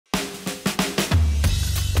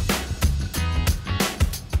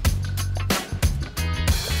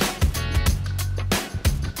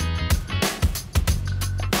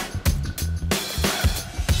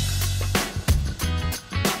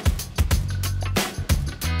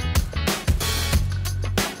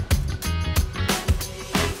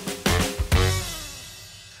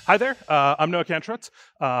Hi there, I'm Noah Kantrowitz.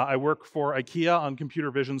 I work for IKEA on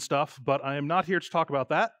computer vision stuff, but I am not here to talk about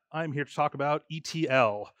that. I'm here to talk about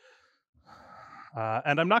ETL.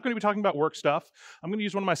 And I'm not going to be talking about work stuff. I'm going to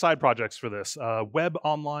use one of my side projects for this, web,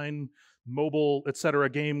 online, mobile, etc.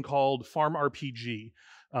 game called Farm RPG.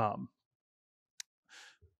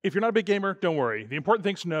 If you're not a big gamer, don't worry. The important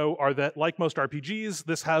things to know are that, like most RPGs,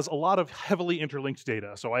 this has a lot of heavily interlinked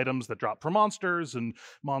data. So items that drop from monsters, and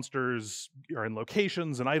monsters are in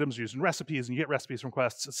locations, and items used in recipes, and you get recipes from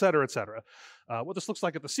quests, etc., etc. What this looks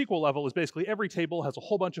like at the SQL level is basically every table has a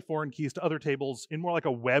whole bunch of foreign keys to other tables in more like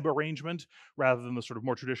a web arrangement, rather than the sort of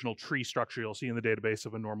more traditional tree structure you'll see in the database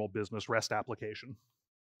of a normal business REST application.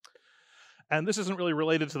 And this isn't really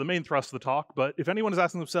related to the main thrust of the talk, but if anyone is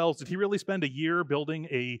asking themselves, did he really spend a year building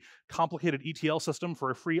a complicated ETL system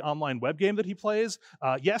for a free online web game that he plays?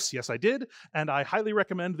 Yes, I did. And I highly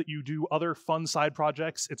recommend that you do other fun side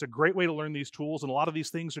projects. It's a great way to learn these tools, and a lot of these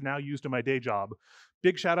things are now used in my day job.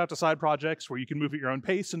 Big shout out to side projects where you can move at your own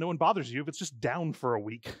pace and no one bothers you if it's just down for a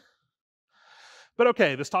week. But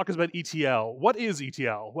okay, this talk is about ETL. What is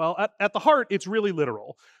ETL? Well, at the heart, it's really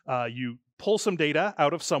literal. You pull some data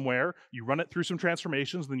out of somewhere, you run it through some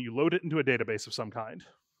transformations, then you load it into a database of some kind.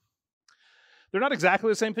 They're not exactly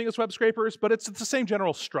the same thing as web scrapers, but it's the same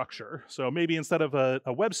general structure. So maybe instead of a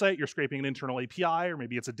website, you're scraping an internal API, or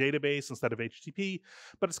maybe it's a database instead of HTTP,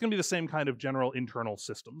 but it's going to be the same kind of general internal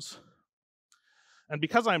systems. And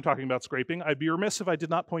because I'm talking about scraping, I'd be remiss if I did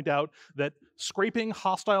not point out that scraping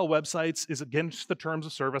hostile websites is against the terms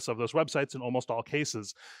of service of those websites in almost all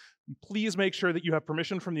cases. Please make sure that you have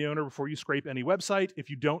permission from the owner before you scrape any website. If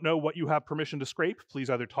you don't know what you have permission to scrape, please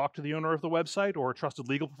either talk to the owner of the website or a trusted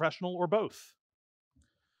legal professional or both.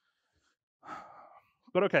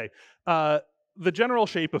 But okay, the general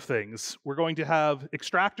shape of things, we're going to have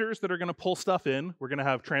extractors that are going to pull stuff in. We're going to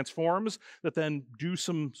have transforms that then do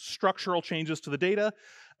some structural changes to the data,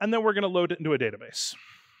 and then we're going to load it into a database.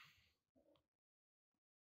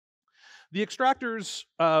 The extractors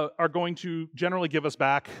are going to generally give us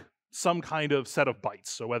back some kind of set of bytes.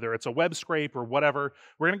 So whether it's a web scrape or whatever,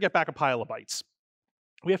 we're going to get back a pile of bytes.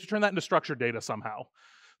 We have to turn that into structured data somehow.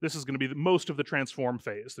 This is going to be most of the transform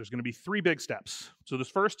phase. There's going to be 3 big steps. So this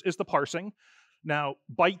first is the parsing. Now,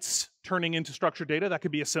 bytes turning into structured data, that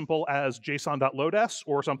could be as simple as json.loads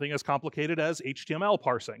or something as complicated as HTML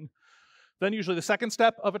parsing. Then usually the second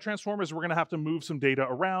step of a transform is we're going to have to move some data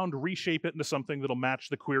around, reshape it into something that'll match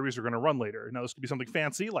the queries we're going to run later. Now, this could be something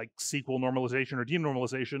fancy like SQL normalization or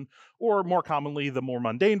denormalization, or more commonly, the more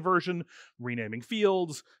mundane version, renaming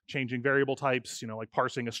fields, changing variable types, like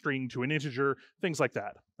parsing a string to an integer, things like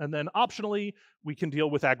that. And then optionally, we can deal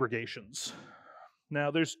with aggregations. Now,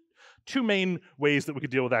 there's 2 main ways that we could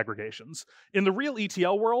deal with aggregations. In the real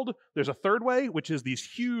ETL world, there's a third way, which is these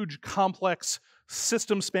huge, complex,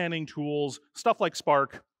 system-spanning tools, stuff like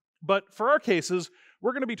Spark. But for our cases,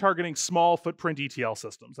 we're going to be targeting small footprint ETL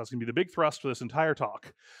systems. That's going to be the big thrust for this entire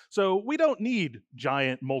talk. So we don't need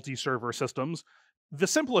giant multi-server systems. The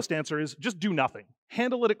simplest answer is just do nothing.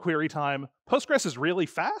 Handle it at query time. Postgres is really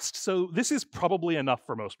fast, so this is probably enough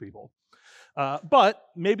for most people. But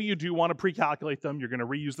maybe you do want to pre-calculate them. You're going to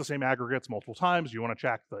reuse the same aggregates multiple times. You want to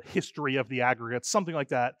check the history of the aggregates, something like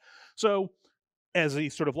that. So as a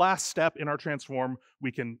sort of last step in our transform,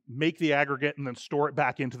 we can make the aggregate and then store it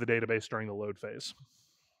back into the database during the load phase.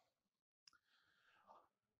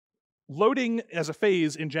 Loading as a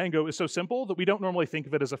phase in Django is so simple that we don't normally think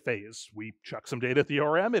of it as a phase. We chuck some data at the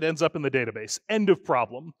ORM, it ends up in the database. End of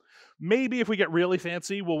problem. Maybe if we get really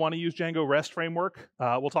fancy, we'll want to use Django REST framework.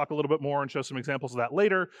 We'll talk a little bit more and show some examples of that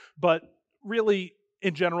later, but really,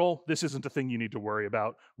 in general, this isn't a thing you need to worry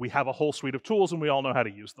about. We have a whole suite of tools and we all know how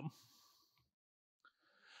to use them.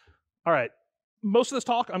 All right, most of this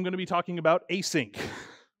talk, I'm going to be talking about async.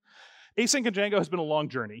 Async in Django has been a long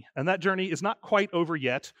journey, and that journey is not quite over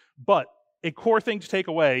yet, but a core thing to take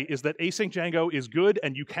away is that async Django is good,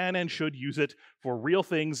 and you can and should use it for real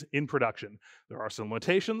things in production. There are some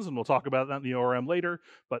limitations, and we'll talk about that in the ORM later,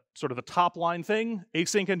 but sort of the top line thing,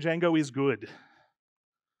 async in Django is good.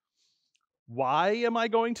 Why am I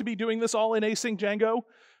going to be doing this all in async Django?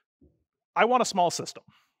 I want a small system.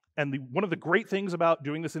 And one of the great things about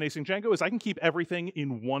doing this in async Django is I can keep everything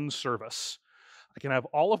in one service. I can have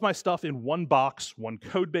all of my stuff in one box, one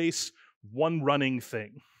code base, one running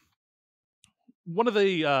thing. One of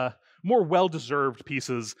the more well-deserved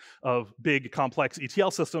pieces of big, complex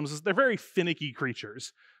ETL systems is they're very finicky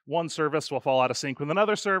creatures. One service will fall out of sync with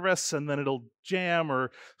another service, and then it'll jam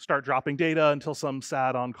or start dropping data until some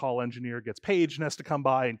sad on-call engineer gets paged and has to come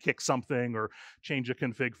by and kick something or change a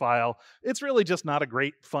config file. It's really just not a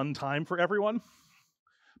great, fun time for everyone.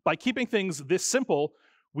 By keeping things this simple,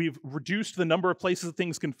 We've reduced the number of places that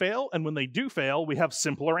things can fail, and when they do fail, we have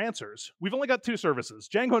simpler answers. We've only got 2 services,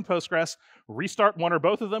 Django and Postgres. Restart one or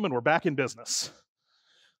both of them, and we're back in business.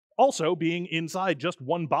 Also, being inside just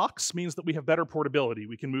one box means that we have better portability.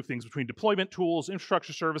 We can move things between deployment tools,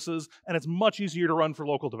 infrastructure services, and it's much easier to run for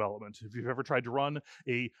local development. If you've ever tried to run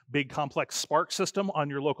a big complex Spark system on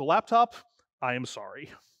your local laptop, I am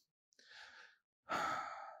sorry.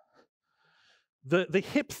 The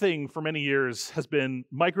hip thing for many years has been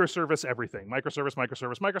microservice everything. Microservice,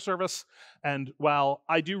 microservice, microservice. And while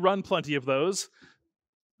I do run plenty of those,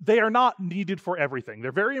 they are not needed for everything.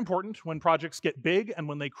 They're very important when projects get big and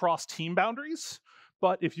when they cross team boundaries.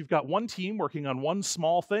 But if you've got one team working on one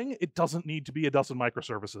small thing, it doesn't need to be a dozen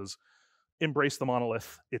microservices. Embrace the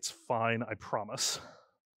monolith. It's fine, I promise.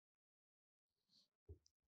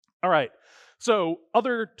 All right. So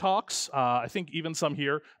other talks, I think even some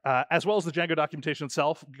here, as well as the Django documentation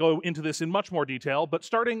itself, go into this in much more detail. But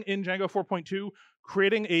starting in Django 4.2,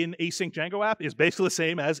 creating an async Django app is basically the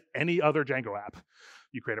same as any other Django app.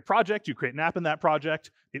 You create a project, you create an app in that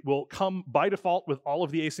project. It will come by default with all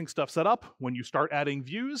of the async stuff set up. When you start adding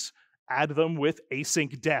views, add them with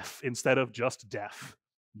async def instead of just def.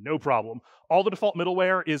 No problem. All the default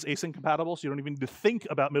middleware is async compatible, so you don't even need to think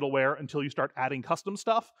about middleware until you start adding custom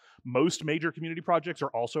stuff. Most major community projects are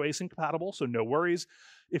also async compatible, so no worries.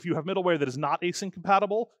 If you have middleware that is not async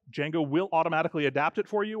compatible, Django will automatically adapt it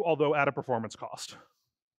for you, although at a performance cost.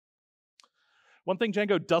 One thing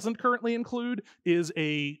Django doesn't currently include is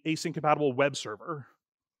a async compatible web server.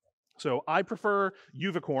 So I prefer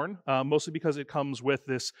Uvicorn, mostly because it comes with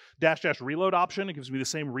this -- reload option. It gives me the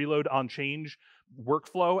same reload on change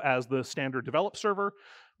workflow as the standard develop server,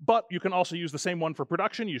 but you can also use the same one for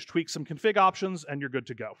production. You just tweak some config options and you're good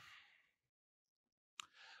to go.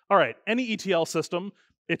 All right, any ETL system,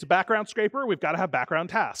 it's a background scraper. We've got to have background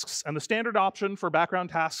tasks. And the standard option for background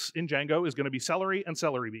tasks in Django is going to be celery and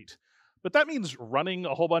celery beat. But that means running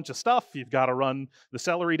a whole bunch of stuff. You've got to run the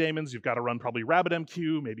celery daemons. You've got to run probably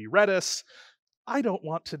RabbitMQ, maybe Redis. I don't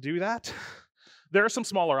want to do that. There are some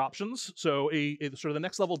smaller options. So sort of the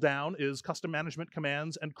next level down is custom management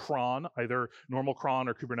commands and cron, either normal cron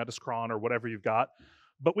or Kubernetes cron or whatever you've got.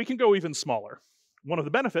 But we can go even smaller. One of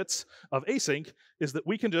the benefits of async is that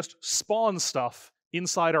we can just spawn stuff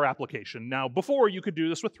inside our application. Now, before you could do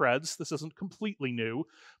this with threads. This isn't completely new,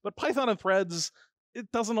 but Python and threads, it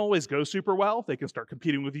doesn't always go super well. They can start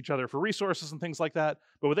competing with each other for resources and things like that.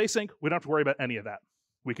 But with async, we don't have to worry about any of that.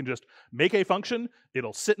 We can just make a function,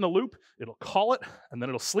 it'll sit in a loop, it'll call it, and then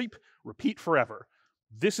it'll sleep, repeat forever.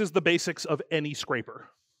 This is the basics of any scraper,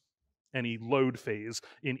 any load phase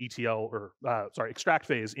in ETL, or extract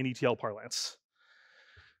phase in ETL parlance.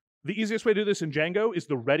 The easiest way to do this in Django is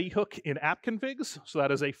the ready hook in app configs. So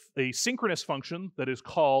that is a synchronous function that is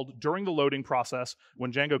called during the loading process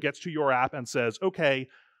when Django gets to your app and says, okay,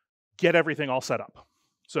 get everything all set up.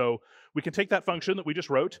 So we can take that function that we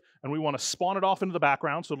just wrote and we want to spawn it off into the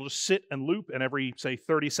background, so it'll just sit and loop, and every, say,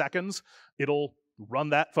 30 seconds, it'll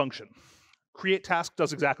run that function. Create task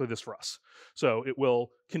does exactly this for us. So it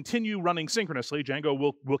will continue running synchronously. Django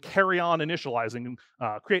will carry on initializing.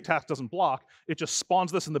 Create task doesn't block. It just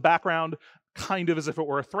spawns this in the background, kind of as if it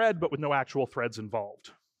were a thread, but with no actual threads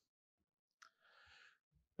involved.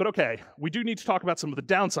 But okay, we do need to talk about some of the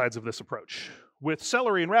downsides of this approach. With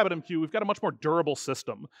Celery and RabbitMQ, we've got a much more durable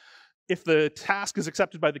system. If the task is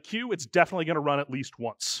accepted by the queue, it's definitely going to run at least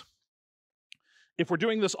once. If we're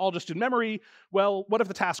doing this all just in memory, well, what if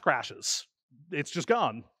the task crashes? It's just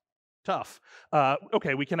gone. Tough.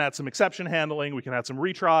 Okay, we can add some exception handling, we can add some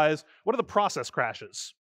retries. What are the process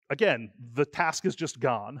crashes? Again, the task is just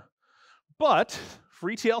gone. But for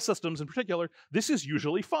ETL systems in particular, this is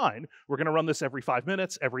usually fine. We're going to run this every 5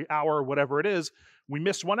 minutes, every hour, whatever it is. We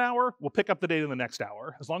missed 1 hour, we'll pick up the data in the next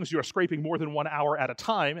hour. As long as you are scraping more than 1 hour at a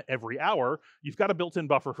time every hour, you've got a built-in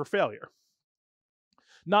buffer for failure.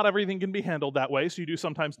 Not everything can be handled that way, so you do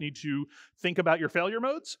sometimes need to think about your failure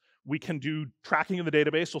modes. We can do tracking in the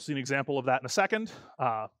database. We'll see an example of that in a second.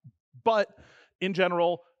 But in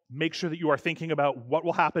general, make sure that you are thinking about what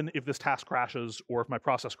will happen if this task crashes or if my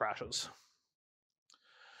process crashes.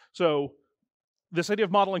 So this idea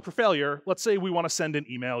of modeling for failure, let's say we want to send an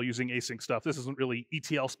email using async stuff. This isn't really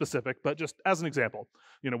ETL specific, but just as an example.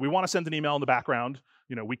 We want to send an email in the background.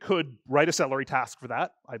 We could write a Celery task for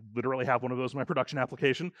that. I literally have one of those in my production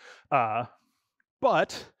application.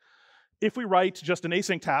 But if we write just an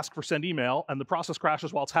async task for send email and the process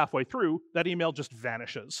crashes while it's halfway through, that email just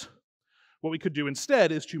vanishes. What we could do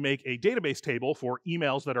instead is to make a database table for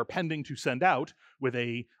emails that are pending to send out with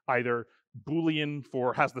a either Boolean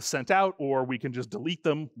for has the sent out, or we can just delete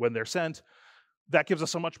them when they're sent. that gives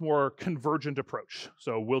us a much more convergent approach.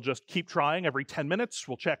 So we'll just keep trying every 10 minutes.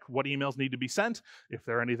 We'll check what emails need to be sent. If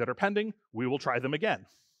there are any that are pending, we will try them again.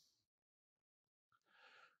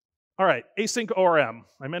 All right, async ORM.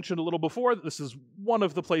 I mentioned a little before that this is one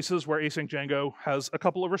of the places where async Django has a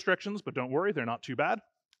couple of restrictions, but don't worry, they're not too bad.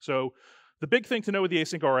 So the big thing to know with the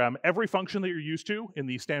async ORM, every function that you're used to in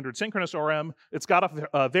the standard synchronous ORM, it's got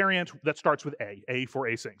a variant that starts with A for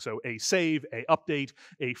async. So a save, a update,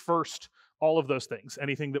 a first, all of those things.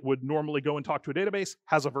 Anything that would normally go and talk to a database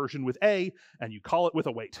has a version with A, and you call it with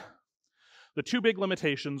await. The two big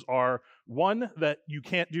limitations are, one, that you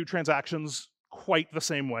can't do transactions quite the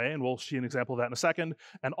same way, and we'll see an example of that in a second,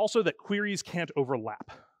 and also that queries can't overlap.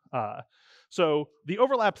 So the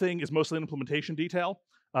overlap thing is mostly an implementation detail.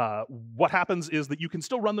 What happens is that you can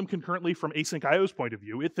still run them concurrently from async IO's point of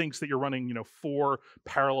view. It thinks that you're running 4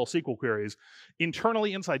 parallel SQL queries.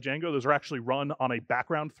 Internally inside Django, those are actually run on a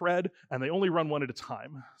background thread, and they only run one at a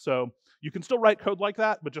time. So you can still write code like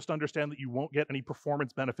that, but just understand that you won't get any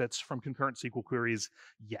performance benefits from concurrent SQL queries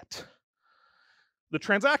yet. The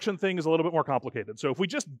transaction thing is a little bit more complicated. So if we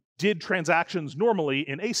just did transactions normally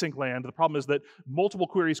in async land, the problem is that multiple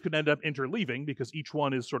queries could end up interleaving because each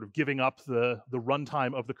one is sort of giving up the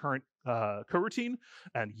runtime of the current coroutine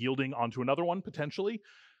and yielding onto another one potentially.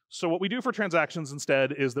 So what we do for transactions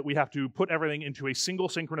instead is that we have to put everything into a single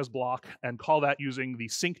synchronous block and call that using the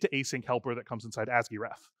sync to async helper that comes inside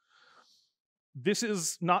ASCII-ref. This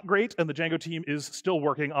is not great, and the Django team is still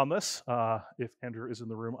working on this. If Andrew is in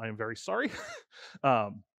the room, I am very sorry.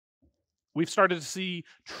 We've started to see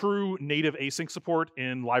true native async support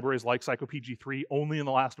in libraries like PsychoPG3 only in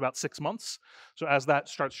the last about 6 months. So as that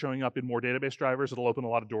starts showing up in more database drivers, it'll open a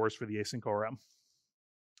lot of doors for the async ORM.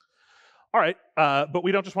 All right, but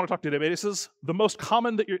we don't just want to talk databases. The most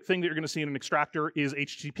common thing that you're going to see in an extractor is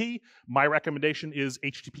HTTP. My recommendation is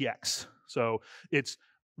HTTPX. So it's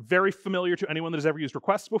very familiar to anyone that has ever used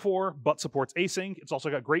requests before, but supports async. It's also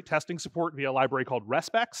got great testing support via a library called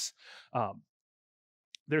respex.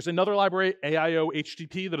 There's another library, AIO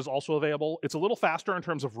HTTP, that is also available. It's a little faster in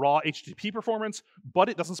terms of raw HTTP performance, but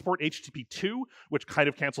it doesn't support HTTP2, which kind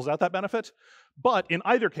of cancels out that benefit. But in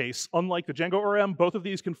either case, unlike the Django ORM, both of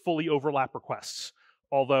these can fully overlap requests.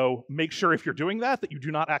 Although, make sure if you're doing that you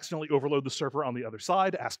do not accidentally overload the server on the other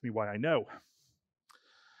side. Ask me why I know.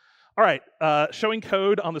 All right, showing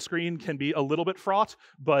code on the screen can be a little bit fraught,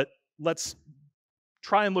 but let's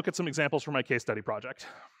try and look at some examples from my case study project.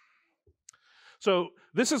 So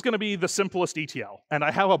this is going to be the simplest ETL, and I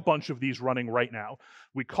have a bunch of these running right now.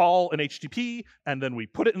 We call an HTTP, and then we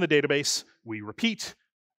put it in the database, we repeat,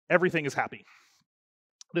 everything is happy.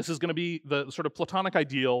 This is going to be the sort of platonic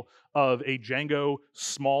ideal of a Django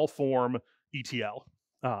small form ETL.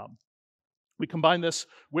 We combine this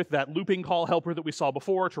with that looping call helper that we saw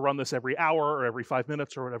before to run this every hour or every 5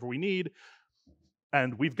 minutes or whatever we need.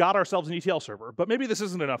 And we've got ourselves an ETL server, but maybe this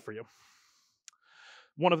isn't enough for you.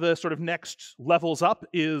 One of the sort of next levels up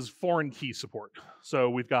is foreign key support.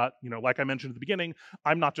 So we've got, like I mentioned at the beginning,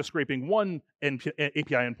 I'm not just scraping one API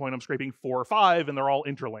endpoint, I'm scraping 4 or 5, and they're all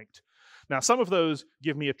interlinked. Now, some of those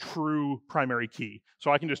give me a true primary key,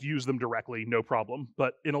 so I can just use them directly, no problem.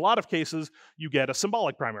 But in a lot of cases, you get a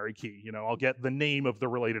symbolic primary key. I'll get the name of the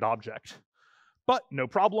related object. But no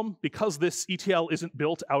problem, because this ETL isn't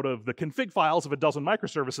built out of the config files of a dozen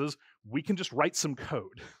microservices, we can just write some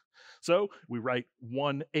code. So we write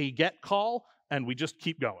one aget call, and we just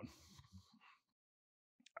keep going.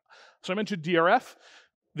 So I mentioned DRF.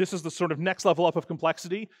 This is the sort of next level up of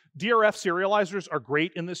complexity. DRF serializers are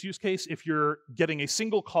great in this use case if you're getting a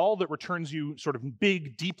single call that returns you sort of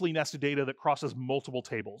big, deeply nested data that crosses multiple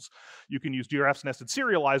tables. You can use DRF's nested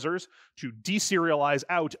serializers to deserialize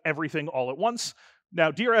out everything all at once.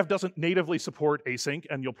 Now, DRF doesn't natively support async,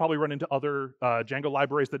 and you'll probably run into other Django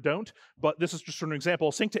libraries that don't, but this is just an example.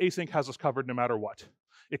 Sync to async has us covered no matter what.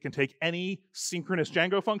 It can take any synchronous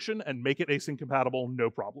Django function and make it async compatible, no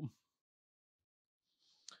problem.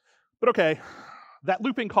 But okay, that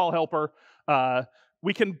looping call helper,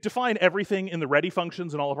 we can define everything in the ready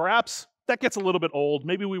functions in all of our apps. That gets a little bit old.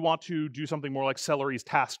 Maybe we want to do something more like Celery's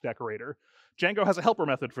task decorator. Django has a helper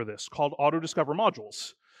method for this called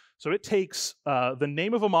autoDiscoverModules. So it takes the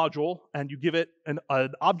name of a module and you give it an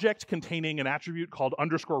object containing an attribute called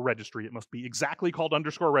 _registry. It must be exactly called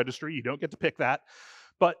 _registry. You don't get to pick that.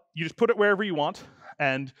 But you just put it wherever you want,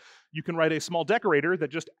 and you can write a small decorator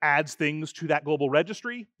that just adds things to that global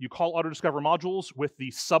registry. You call autoDiscoverModules with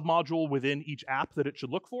the submodule within each app that it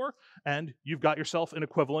should look for, and you've got yourself an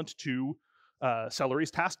equivalent to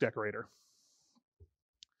Celery's task decorator.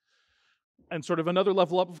 And sort of another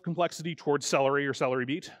level up of complexity towards celery or celery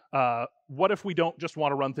beet. What if we don't just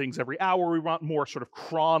want to run things every hour? We want more sort of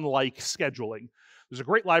cron-like scheduling. There's a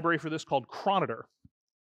great library for this called Chronitor.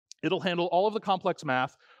 It'll handle all of the complex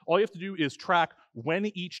math. All you have to do is track when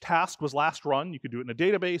each task was last run. You could do it in a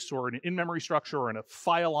database or in an in-memory structure or in a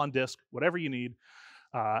file on disk, whatever you need.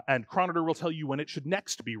 And Chronitor will tell you when it should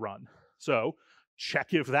next be run. So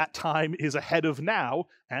check if that time is ahead of now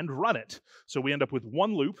and run it. So we end up with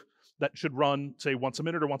one loop that should run, say, once a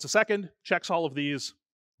minute or once a second, checks all of these,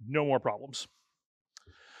 no more problems.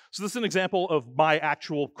 So this is an example of my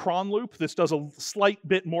actual cron loop. This does a slight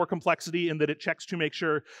bit more complexity in that it checks to make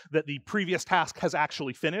sure that the previous task has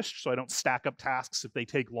actually finished, so I don't stack up tasks if they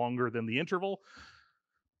take longer than the interval.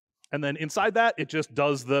 And then inside that, it just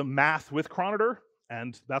does the math with Chronitor,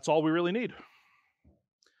 and that's all we really need.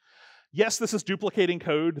 Yes, this is duplicating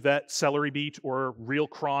code that celery beet or real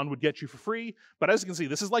cron would get you for free, but as you can see,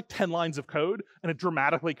 this is like 10 lines of code, and it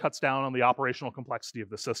dramatically cuts down on the operational complexity of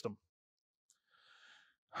the system.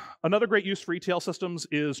 Another great use for ETL systems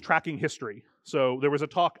is tracking history. So there was a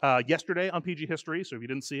talk yesterday on PG history, so if you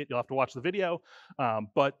didn't see it, you'll have to watch the video.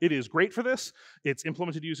 But it is great for this. It's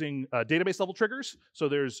implemented using database level triggers, so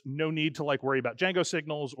there's no need to worry about Django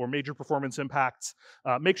signals or major performance impacts.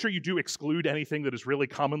 Make sure you do exclude anything that is really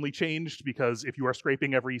commonly changed, because if you are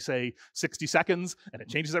scraping every, say, 60 seconds, and it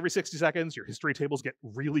changes every 60 seconds, your history tables get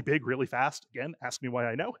really big really fast. Again, ask me why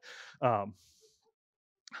I know.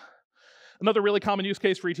 Another really common use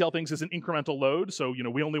case for ETL things is an incremental load. So,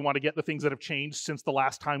 we only want to get the things that have changed since the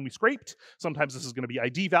last time we scraped. Sometimes this is going to be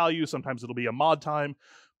ID value, sometimes it'll be a mod time.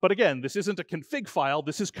 But again, this isn't a config file,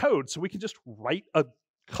 this is code. So we can just write a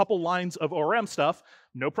couple lines of ORM stuff,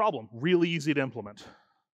 no problem. Really easy to implement.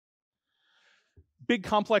 Big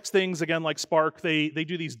complex things, again, like Spark, they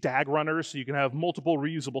do these DAG runners, so you can have multiple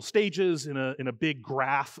reusable stages in a big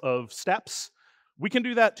graph of steps. We can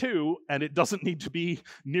do that too, and it doesn't need to be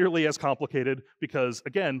nearly as complicated because,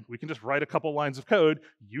 again, we can just write a couple lines of code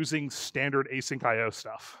using standard async IO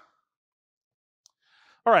stuff.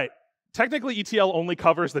 All right, technically ETL only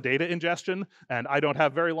covers the data ingestion, and I don't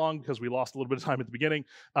have very long because we lost a little bit of time at the beginning,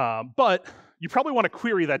 but you probably want to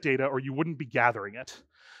query that data or you wouldn't be gathering it.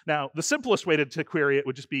 Now, the simplest way to query it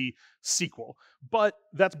would just be SQL, but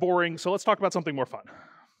that's boring, so let's talk about something more fun.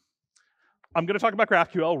 I'm going to talk about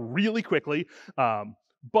GraphQL really quickly,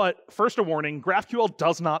 but first a warning, GraphQL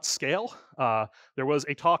does not scale. There was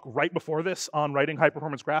a talk right before this on writing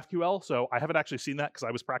high-performance GraphQL, so I haven't actually seen that because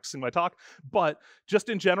I was practicing my talk, but just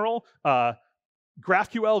in general,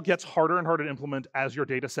 GraphQL gets harder and harder to implement as your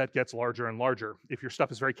data set gets larger and larger. If your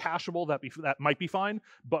stuff is very cacheable, that might be fine,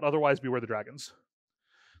 but otherwise beware the dragons.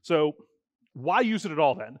 So why use it at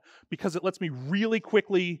all then? Because it lets me really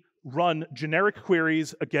quickly run generic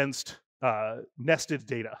queries against nested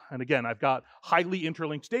data. And again, I've got highly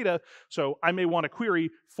interlinked data, so I may want to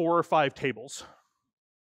query 4 or 5 tables.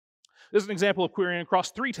 This is an example of querying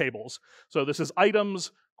across 3 tables. So this is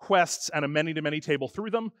items, quests, and a many-to-many table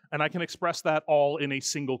through them, and I can express that all in a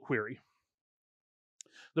single query.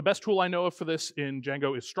 The best tool I know of for this in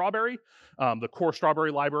Django is Strawberry. The core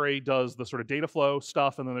Strawberry library does the sort of data flow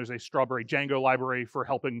stuff, and then there's a Strawberry Django library for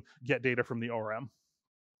helping get data from the ORM.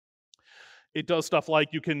 It does stuff like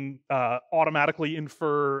you can automatically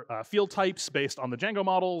infer field types based on the Django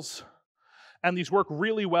models, and these work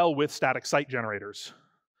really well with static site generators.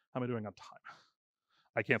 How am I doing on time?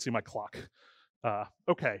 I can't see my clock.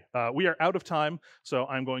 Okay, we are out of time, so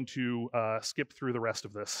I'm going to skip through the rest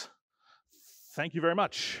of this. Thank you very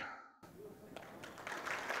much.